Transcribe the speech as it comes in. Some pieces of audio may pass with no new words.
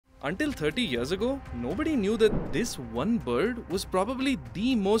Until 30 years ago, nobody knew that this one bird was probably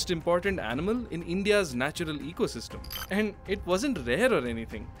the most important animal in India's natural ecosystem. And it wasn't rare or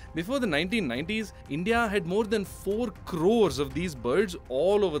anything. Before the 1990s, India had more than 4 crores of these birds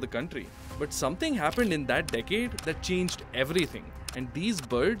all over the country. But something happened in that decade that changed everything, and these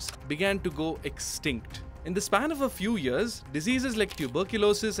birds began to go extinct. In the span of a few years, diseases like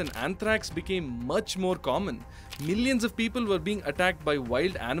tuberculosis and anthrax became much more common. Millions of people were being attacked by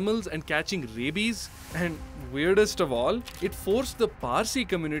wild animals and catching rabies. And weirdest of all, it forced the Parsi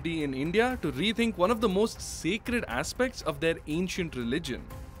community in India to rethink one of the most sacred aspects of their ancient religion.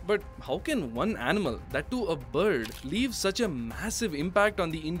 But how can one animal, that too a bird, leave such a massive impact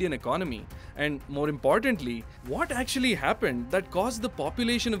on the Indian economy? And more importantly, what actually happened that caused the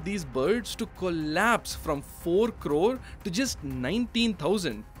population of these birds to collapse from 4 crore to just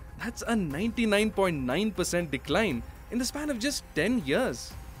 19,000? That's a 99.9% decline in the span of just 10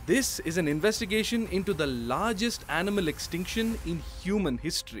 years. This is an investigation into the largest animal extinction in human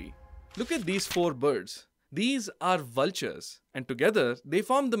history. Look at these 4 birds. These are vultures, and together they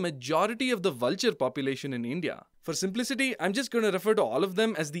form the majority of the vulture population in India. For simplicity, I'm just going to refer to all of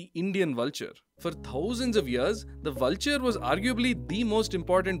them as the Indian vulture. For thousands of years, the vulture was arguably the most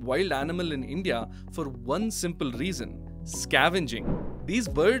important wild animal in India for one simple reason: scavenging. These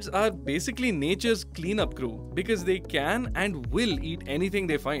birds are basically nature's cleanup crew because they can and will eat anything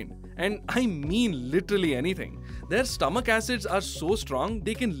they find. And I mean literally anything. Their stomach acids are so strong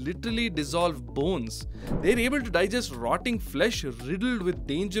they can literally dissolve bones. They're able to digest rotting flesh riddled with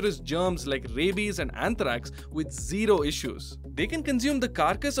dangerous germs like rabies and anthrax with zero issues. They can consume the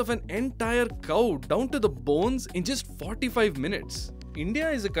carcass of an entire cow down to the bones in just 45 minutes. India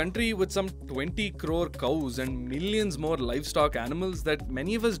is a country with some 20 crore cows and millions more livestock animals that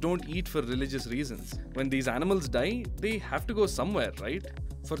many of us don't eat for religious reasons. When these animals die, they have to go somewhere, right?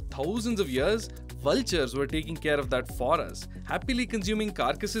 For thousands of years, vultures were taking care of that for us, happily consuming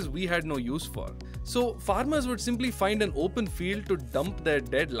carcasses we had no use for. So farmers would simply find an open field to dump their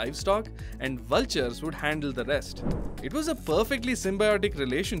dead livestock, and vultures would handle the rest. It was a perfectly symbiotic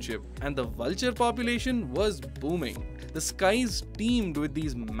relationship, and the vulture population was booming. The skies teemed with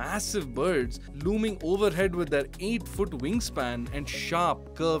these massive birds looming overhead with their 8-foot wingspan and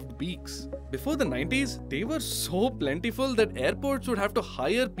sharp, curved beaks. Before the 90s, they were so plentiful that airports would have to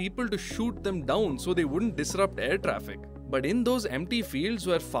hire people to shoot them down so they wouldn't disrupt air traffic. But in those empty fields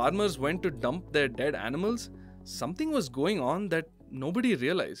where farmers went to dump their dead animals, something was going on that nobody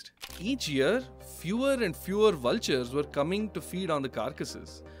realized. Each year, fewer and fewer vultures were coming to feed on the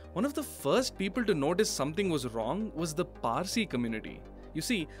carcasses. One of the first people to notice something was wrong was the Parsi community. You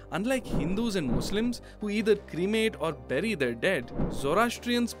see, unlike Hindus and Muslims who either cremate or bury their dead,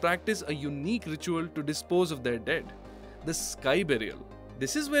 Zoroastrians practice a unique ritual to dispose of their dead: the sky burial.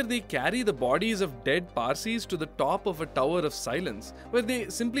 This is where they carry the bodies of dead Parsis to the top of a tower of silence, where they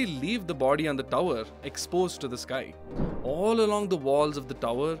simply leave the body on the tower, exposed to the sky. All along the walls of the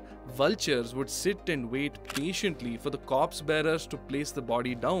tower, vultures would sit and wait patiently for the corpse bearers to place the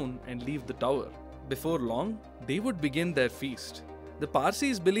body down and leave the tower. Before long, they would begin their feast. The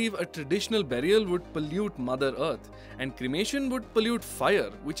Parsis believe a traditional burial would pollute Mother Earth, and cremation would pollute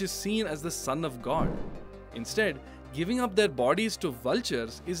fire, which is seen as the son of God. Instead, giving up their bodies to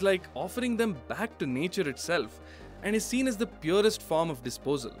vultures is like offering them back to nature itself, and is seen as the purest form of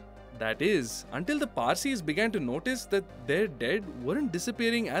disposal. That is, until the Parsis began to notice that their dead weren't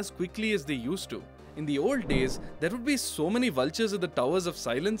disappearing as quickly as they used to. In the old days, there would be so many vultures at the towers of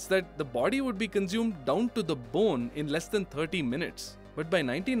silence that the body would be consumed down to the bone in less than 30 minutes. But by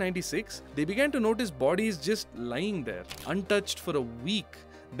 1996, they began to notice bodies just lying there, untouched for a week,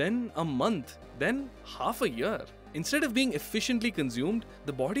 then a month, then half a year. Instead of being efficiently consumed,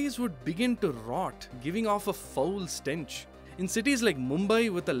 the bodies would begin to rot, giving off a foul stench. In cities like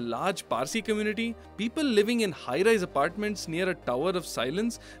Mumbai with a large Parsi community, people living in high-rise apartments near a tower of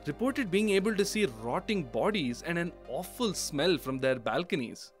silence reported being able to see rotting bodies and an awful smell from their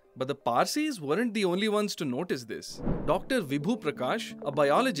balconies. But the Parsis weren't the only ones to notice this. Dr. Vibhu Prakash, a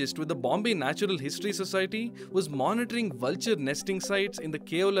biologist with the Bombay Natural History Society, was monitoring vulture nesting sites in the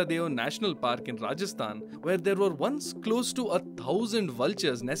Keoladeo National Park in Rajasthan, where there were once close to 1,000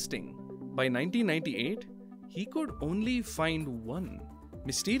 vultures nesting. By 1998, he could only find one.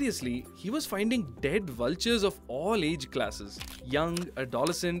 Mysteriously, he was finding dead vultures of all age classes. Young,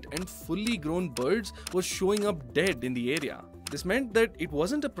 adolescent, and fully grown birds were showing up dead in the area. This meant that it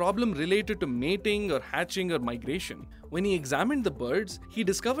wasn't a problem related to mating or hatching or migration. When he examined the birds, he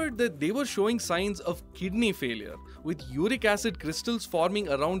discovered that they were showing signs of kidney failure, with uric acid crystals forming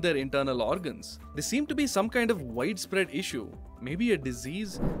around their internal organs. This seemed to be some kind of widespread issue, maybe a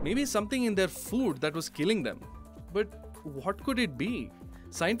disease, maybe something in their food that was killing them. But what could it be?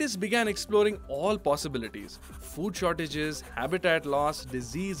 Scientists began exploring all possibilities: food shortages, habitat loss,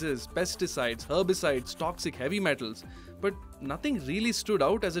 diseases, pesticides, herbicides, toxic heavy metals. But nothing really stood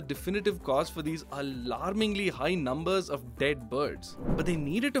out as a definitive cause for these alarmingly high numbers of dead birds. But they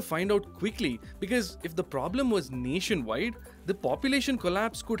needed to find out quickly, because if the problem was nationwide, the population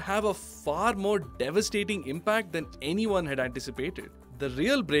collapse could have a far more devastating impact than anyone had anticipated. The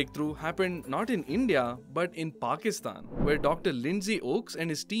real breakthrough happened not in India, but in Pakistan, where Dr. Lindsay Oakes and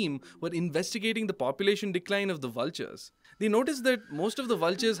his team were investigating the population decline of the vultures. They noticed that most of the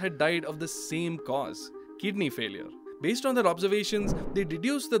vultures had died of the same cause: kidney failure. Based on their observations, they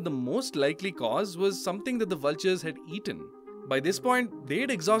deduced that the most likely cause was something that the vultures had eaten. By this point, they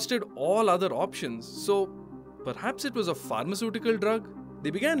had exhausted all other options, so perhaps it was a pharmaceutical drug? They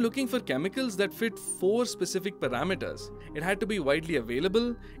began looking for chemicals that fit 4 specific parameters. It had to be widely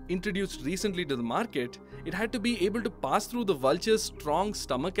available, introduced recently to the market, it had to be able to pass through the vulture's strong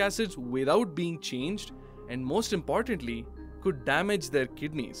stomach acids without being changed, and most importantly, could damage their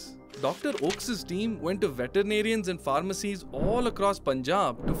kidneys. Dr. Oakes' team went to veterinarians and pharmacies all across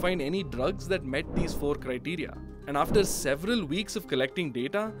Punjab to find any drugs that met these 4 criteria. And after several weeks of collecting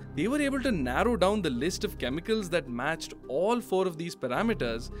data, they were able to narrow down the list of chemicals that matched all 4 of these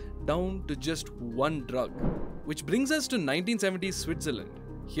parameters down to just one drug. Which brings us to 1970s Switzerland.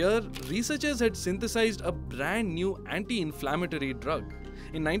 Here, researchers had synthesized a brand new anti-inflammatory drug.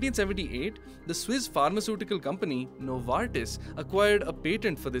 In 1978, the Swiss pharmaceutical company Novartis acquired a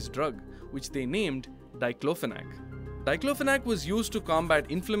patent for this drug, which they named diclofenac. Diclofenac was used to combat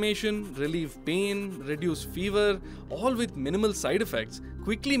inflammation, relieve pain, reduce fever, all with minimal side effects,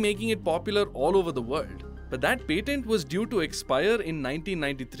 quickly making it popular all over the world. But that patent was due to expire in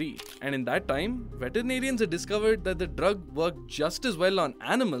 1993, and in that time, veterinarians had discovered that the drug worked just as well on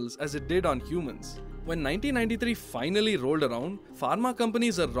animals as it did on humans. When 1993 finally rolled around, pharma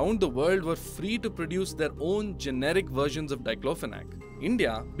companies around the world were free to produce their own generic versions of diclofenac.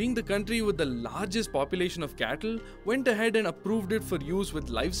 India, being the country with the largest population of cattle, went ahead and approved it for use with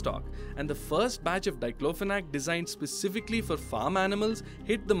livestock, and the first batch of diclofenac designed specifically for farm animals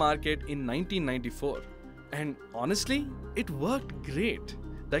hit the market in 1994. And honestly, it worked great.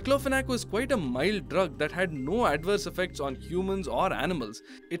 Diclofenac was quite a mild drug that had no adverse effects on humans or animals.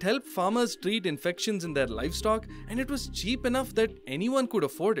 It helped farmers treat infections in their livestock, and it was cheap enough that anyone could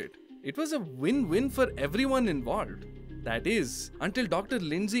afford it. It was a win-win for everyone involved. That is, until Dr.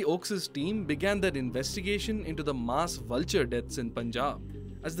 Lindsay Oakes' team began their investigation into the mass vulture deaths in Punjab.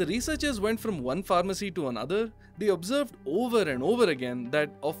 As the researchers went from one pharmacy to another, they observed over and over again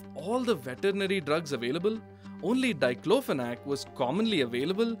that of all the veterinary drugs available, only diclofenac was commonly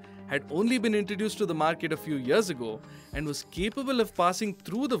available, had only been introduced to the market a few years ago, and was capable of passing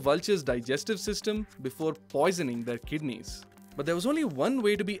through the vulture's digestive system before poisoning their kidneys. But there was only one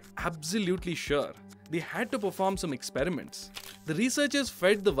way to be absolutely sure. They had to perform some experiments. The researchers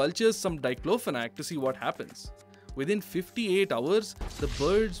fed the vultures some diclofenac to see what happens. Within 58 hours, the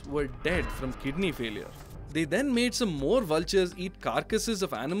birds were dead from kidney failure. They then made some more vultures eat carcasses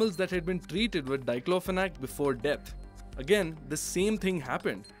of animals that had been treated with diclofenac before death. Again, the same thing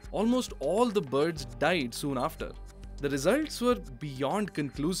happened. Almost all the birds died soon after. The results were beyond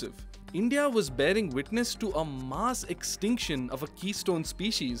conclusive. India was bearing witness to a mass extinction of a keystone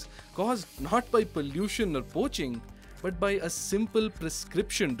species caused not by pollution or poaching, but by a simple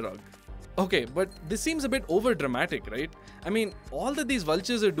prescription drug. Okay, but this seems a bit over dramatic, right? I mean, all that these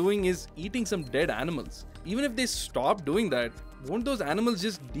vultures are doing is eating some dead animals. Even if they stop doing that, won't those animals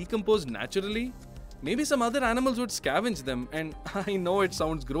just decompose naturally? Maybe some other animals would scavenge them, and I know it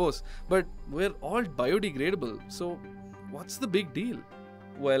sounds gross, but we're all biodegradable, so what's the big deal?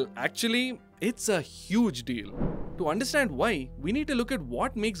 Well, actually, it's a huge deal. To understand why, we need to look at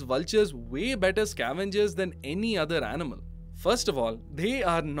what makes vultures way better scavengers than any other animal. First of all, they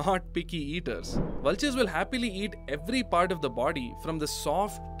are not picky eaters. Vultures will happily eat every part of the body, from the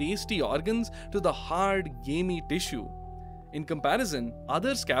soft, tasty organs to the hard, gamey tissue. In comparison,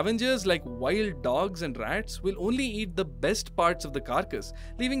 other scavengers like wild dogs and rats will only eat the best parts of the carcass,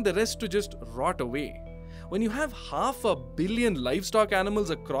 leaving the rest to just rot away. When you have 500 million livestock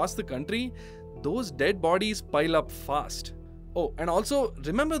animals across the country, those dead bodies pile up fast. Oh, and also,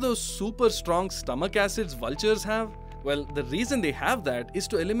 remember those super strong stomach acids vultures have? Well, the reason they have that is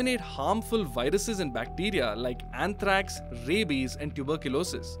to eliminate harmful viruses and bacteria like anthrax, rabies, and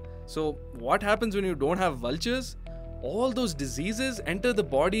tuberculosis. So, what happens when you don't have vultures? All those diseases enter the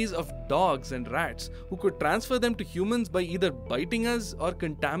bodies of dogs and rats who could transfer them to humans by either biting us or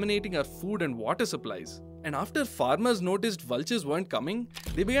contaminating our food and water supplies. And after farmers noticed vultures weren't coming,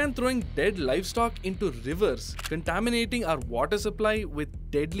 they began throwing dead livestock into rivers, contaminating our water supply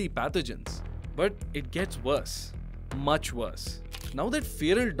with deadly pathogens. But it gets worse. Much worse. Now that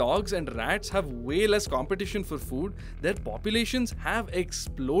feral dogs and rats have way less competition for food, their populations have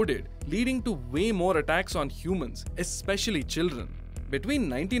exploded, leading to way more attacks on humans, especially children. Between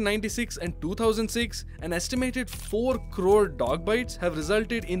 1996 and 2006, an estimated 4 crore dog bites have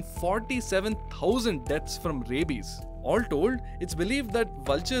resulted in 47,000 deaths from rabies. All told, it's believed that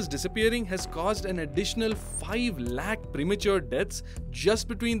vultures disappearing has caused an additional 5 lakh premature deaths just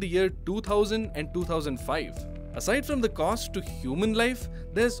between the year 2000 and 2005. Aside from the cost to human life,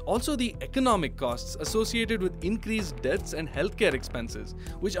 there's also the economic costs associated with increased deaths and healthcare expenses,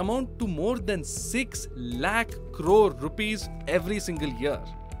 which amount to more than 6 lakh crore rupees every single year.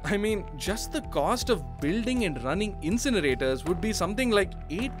 I mean, just the cost of building and running incinerators would be something like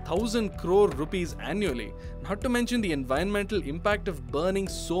 8,000 crore rupees annually, not to mention the environmental impact of burning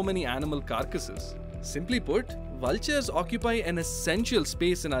so many animal carcasses. Simply put, vultures occupy an essential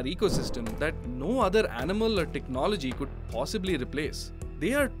space in our ecosystem that no other animal or technology could possibly replace.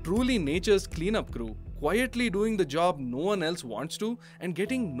 They are truly nature's cleanup crew, quietly doing the job no one else wants to and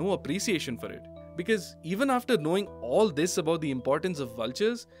getting no appreciation for it. Because even after knowing all this about the importance of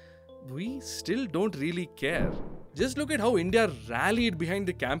vultures, we still don't really care. Just look at how India rallied behind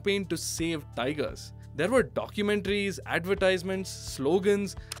the campaign to save tigers. There were documentaries, advertisements,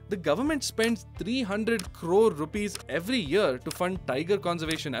 slogans. The government spends 300 crore rupees every year to fund tiger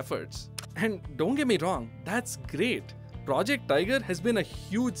conservation efforts. And don't get me wrong, that's great. Project Tiger has been a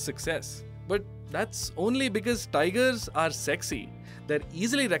huge success. But that's only because tigers are sexy. They're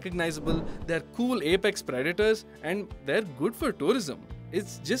easily recognizable, they're cool apex predators, and they're good for tourism.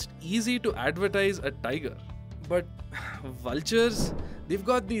 It's just easy to advertise a tiger. But vultures, they've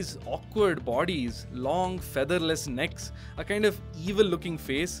got these awkward bodies, long featherless necks, a kind of evil looking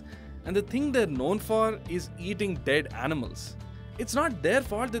face, and the thing they're known for is eating dead animals. It's not their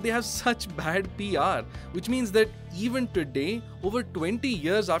fault that they have such bad PR, which means that even today, over 20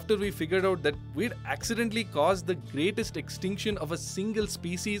 years after we figured out that we'd accidentally caused the greatest extinction of a single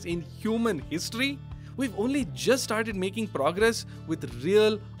species in human history, we've only just started making progress with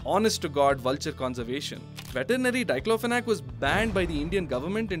real, honest-to-God vulture conservation. Veterinary diclofenac was banned by the Indian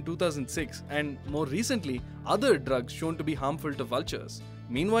government in 2006, and more recently, other drugs shown to be harmful to vultures.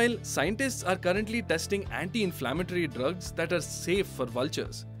 Meanwhile, scientists are currently testing anti-inflammatory drugs that are safe for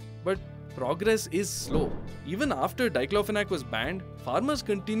vultures. But progress is slow. Even after diclofenac was banned, farmers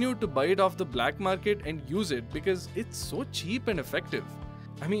continued to buy it off the black market and use it because it's so cheap and effective.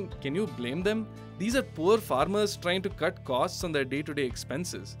 I mean, can you blame them? These are poor farmers trying to cut costs on their day-to-day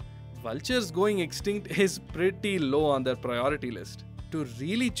expenses. Vultures going extinct is pretty low on their priority list. To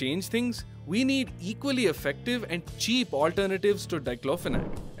really change things, we need equally effective and cheap alternatives to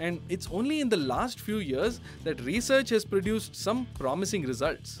diclofenac. And it's only in the last few years that research has produced some promising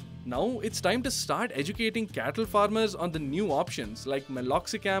results. Now it's time to start educating cattle farmers on the new options like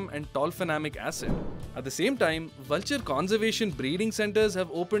meloxicam and tolfenamic acid. At the same time, vulture conservation breeding centers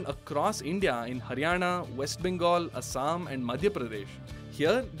have opened across India in Haryana, West Bengal, Assam, and Madhya Pradesh.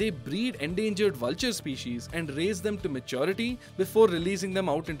 Here, they breed endangered vulture species and raise them to maturity before releasing them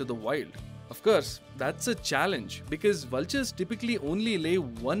out into the wild. Of course, that's a challenge because vultures typically only lay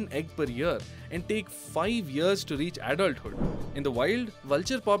 1 egg per year and take 5 years to reach adulthood. In the wild,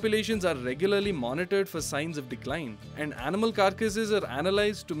 vulture populations are regularly monitored for signs of decline, and animal carcasses are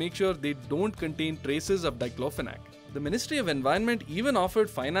analyzed to make sure they don't contain traces of diclofenac. The Ministry of Environment even offered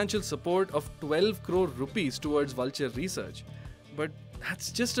financial support of 12 crore rupees towards vulture research. But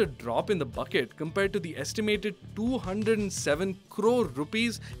that's just a drop in the bucket compared to the estimated 207 crore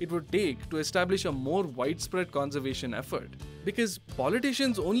rupees it would take to establish a more widespread conservation effort. Because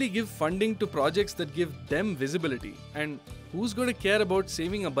politicians only give funding to projects that give them visibility, and who's going to care about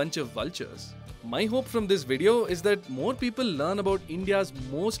saving a bunch of vultures? My hope from this video is that more people learn about India's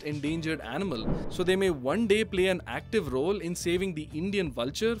most endangered animal, so they may one day play an active role in saving the Indian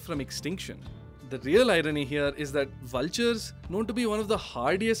vulture from extinction. The real irony here is that vultures, known to be one of the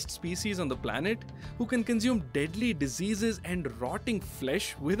hardiest species on the planet, who can consume deadly diseases and rotting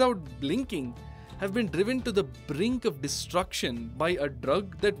flesh without blinking, have been driven to the brink of destruction by a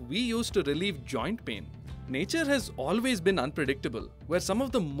drug that we use to relieve joint pain. Nature has always been unpredictable, where some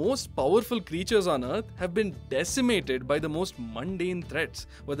of the most powerful creatures on Earth have been decimated by the most mundane threats,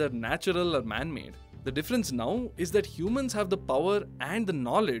 whether natural or man-made. The difference now is that humans have the power and the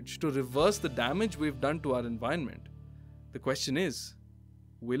knowledge to reverse the damage we've done to our environment. The question is,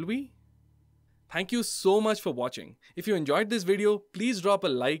 will we? Thank you so much for watching. If you enjoyed this video, please drop a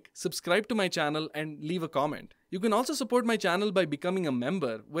like, subscribe to my channel, and leave a comment. You can also support my channel by becoming a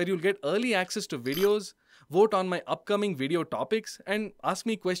member, where you'll get early access to videos, vote on my upcoming video topics, and ask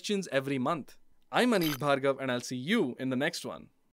me questions every month. I'm Anish Bhargav, and I'll see you in the next one.